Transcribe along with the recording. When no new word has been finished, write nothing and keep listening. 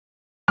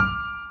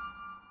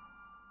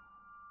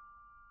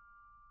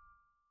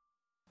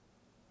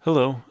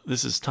Hello,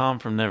 this is Tom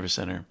from Never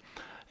Center.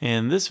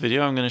 In this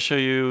video, I'm going to show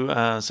you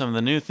some of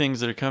the new things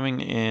that are coming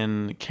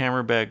in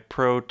CameraBag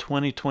Pro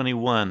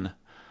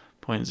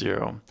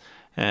 2021.0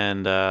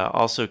 and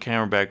also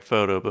CameraBag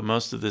Photo, but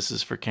most of this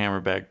is for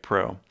CameraBag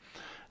Pro.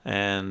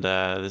 And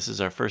this is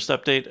our first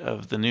update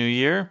of the new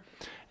year.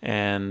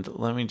 And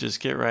let me just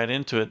get right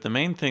into it. The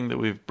main thing that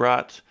we've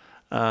brought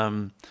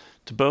to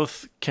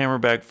both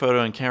CameraBag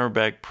Photo and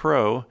CameraBag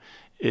Pro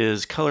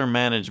is color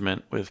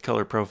management with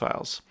color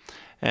profiles.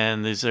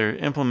 And these are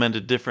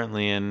implemented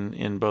differently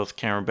in both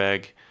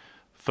CameraBag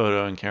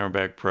Photo and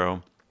CameraBag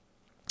Pro.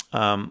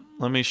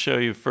 Let me show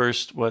you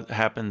first what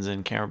happens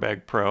in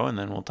CameraBag Pro, and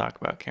then we'll talk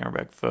about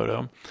CameraBag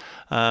Photo.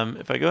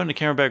 If I go into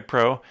CameraBag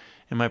Pro,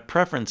 in my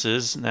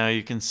preferences, now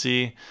you can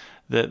see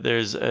that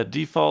there's a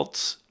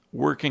default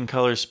working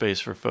color space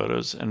for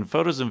photos, and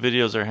photos and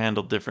videos are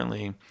handled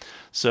differently.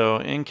 So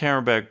in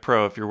CameraBag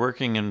Pro, if you're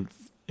working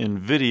in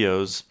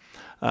videos,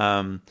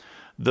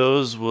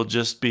 those will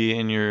just be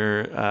in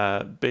your,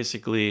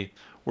 basically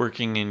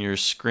working in your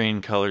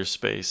screen color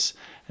space.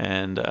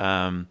 And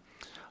on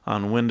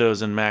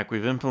Windows and Mac,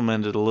 we've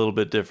implemented a little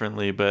bit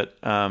differently, but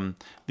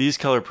these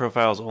color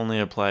profiles only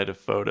apply to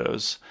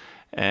photos.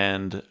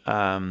 And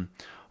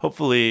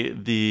hopefully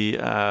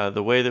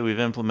the way that we've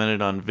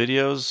implemented on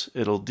videos,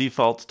 it'll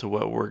default to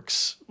what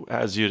works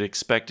as you'd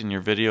expect in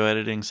your video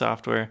editing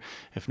software.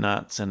 If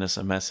not, send us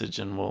a message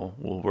and we'll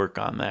work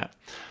on that.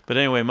 But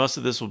anyway, most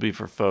of this will be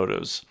for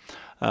photos.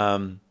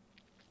 And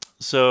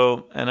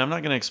I'm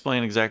not going to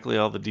explain exactly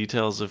all the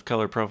details of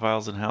color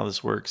profiles and how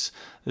this works.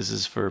 This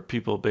is for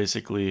people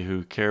basically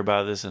who care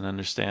about this and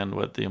understand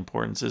what the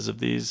importance is of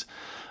these.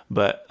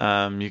 But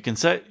you can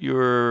set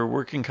your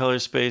working color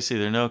space,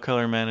 either no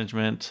color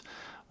management,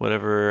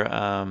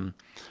 whatever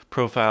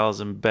profile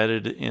is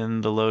embedded in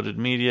the loaded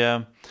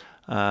media,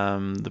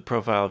 the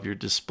profile of your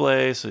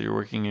display, so you're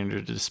working in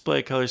your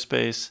display color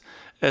space,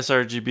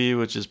 sRGB,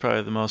 which is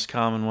probably the most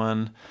common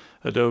one,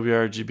 Adobe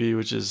RGB,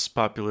 which is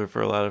popular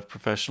for a lot of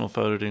professional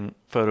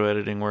photo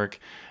editing work,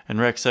 and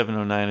Rec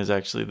 709 is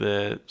actually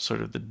the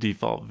sort of the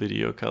default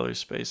video color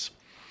space.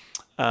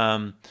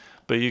 But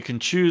you can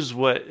choose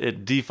what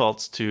it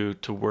defaults to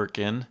work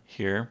in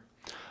here.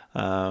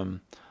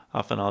 Often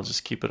I'll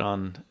just keep it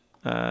on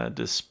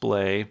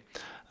display,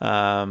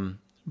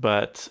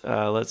 but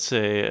let's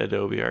say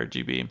Adobe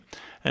RGB.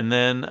 And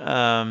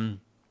then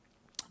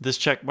this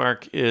check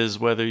mark is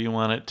whether you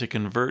want it to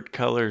convert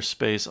color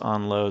space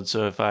on load.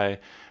 So if I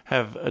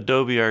have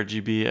Adobe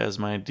RGB as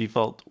my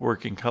default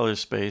working color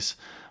space,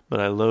 but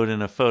I load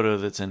in a photo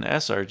that's in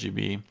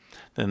sRGB,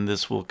 then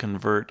this will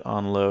convert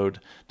on load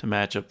to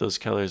match up those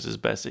colors as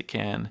best it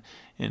can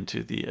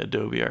into the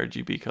Adobe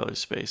RGB color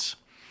space.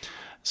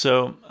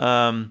 So,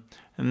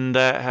 and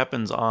that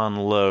happens on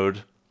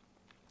load.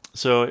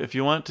 So if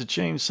you want to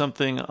change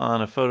something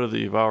on a photo that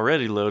you've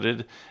already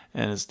loaded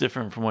and it's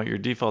different from what your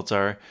defaults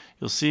are,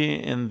 you'll see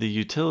in the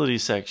utility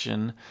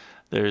section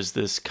there's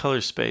this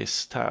color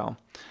space tile.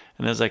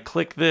 And as I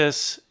click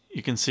this,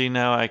 you can see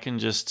now I can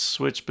just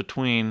switch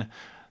between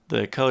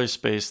the color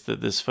space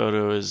that this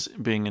photo is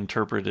being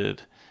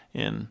interpreted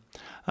in.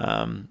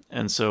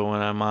 And so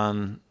when I'm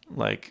on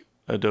like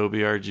Adobe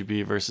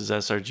RGB versus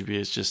sRGB,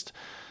 it's just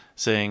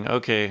saying,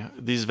 okay,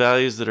 these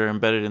values that are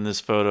embedded in this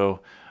photo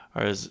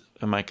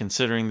am I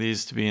considering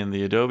these to be in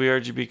the Adobe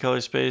RGB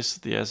color space,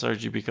 the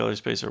sRGB color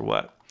space, or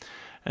what?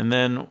 And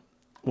then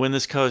when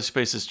this color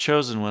space is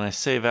chosen, when I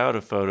save out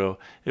a photo,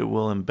 it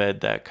will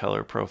embed that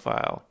color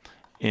profile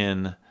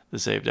in the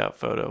saved out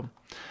photo.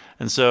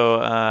 And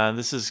so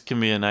can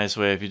be a nice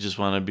way if you just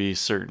want to be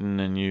certain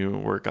and you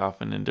work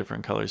often in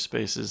different color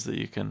spaces that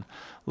you can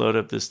load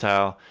up this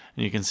tile.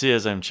 And you can see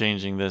as I'm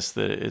changing this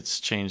that it's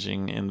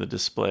changing in the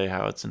display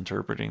how it's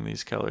interpreting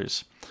these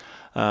colors.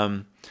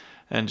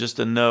 And just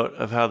a note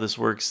of how this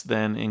works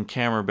then in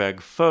CameraBag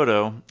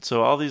Photo.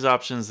 So all these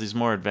options, these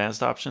more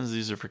advanced options,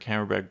 these are for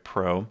CameraBag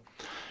Pro.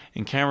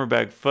 In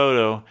CameraBag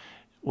Photo,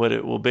 what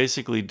it will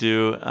basically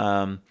do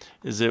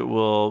is it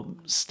will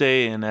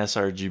stay in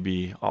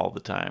sRGB all the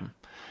time.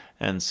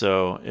 And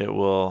so it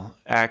will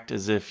act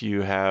as if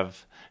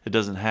it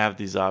doesn't have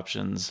these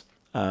options.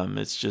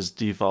 It's just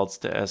defaults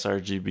to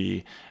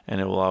sRGB,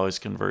 and it will always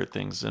convert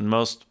things. And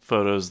most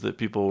photos that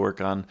people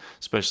work on,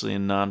 especially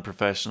in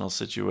non-professional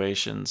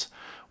situations,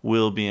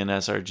 will be in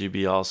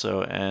sRGB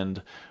also,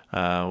 and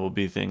will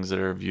be things that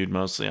are viewed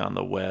mostly on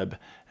the web,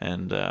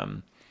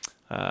 and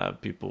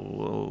people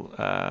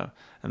will,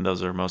 and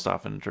those are most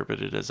often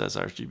interpreted as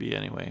sRGB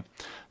anyway.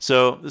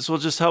 So this will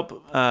just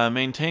help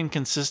maintain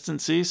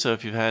consistency. So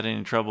if you've had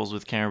any troubles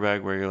with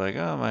CameraBag where you're like,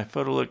 oh, my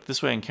photo looked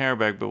this way in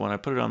CameraBag, but when I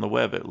put it on the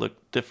web, it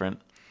looked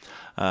different,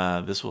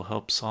 this will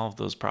help solve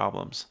those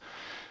problems.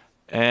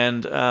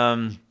 And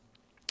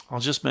I'll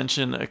just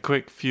mention a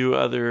quick few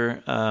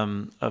other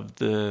of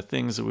the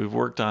things that we've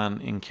worked on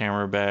in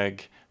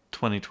CameraBag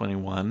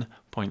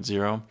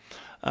 2021.0.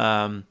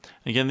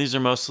 Again, these are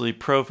mostly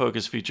pro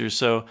focus features,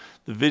 so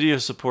the video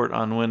support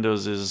on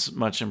Windows is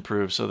much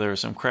improved. So there were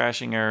some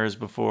crashing errors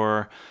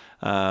before.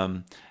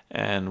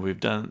 and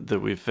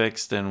we've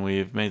fixed, and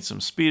we've made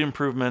some speed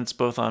improvements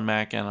both on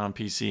Mac and on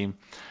PC,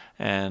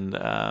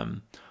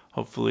 and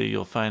hopefully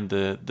you'll find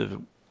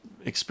the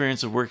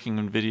experience of working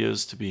in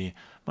videos to be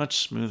much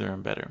smoother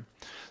and better.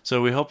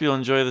 So we hope you'll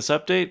enjoy this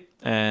update,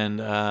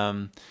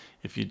 and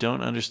if you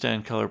don't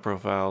understand color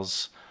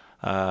profiles,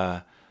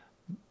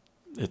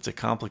 it's a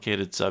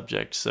complicated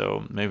subject,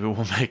 so maybe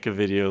we'll make a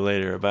video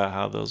later about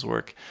how those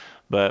work.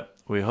 But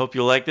we hope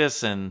you'll like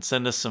this and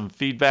send us some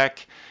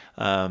feedback.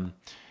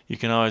 You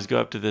can always go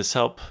up to this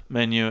help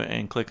menu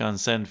and click on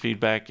send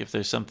feedback if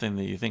there's something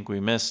that you think we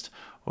missed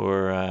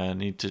or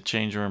need to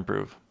change or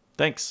improve.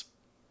 Thanks.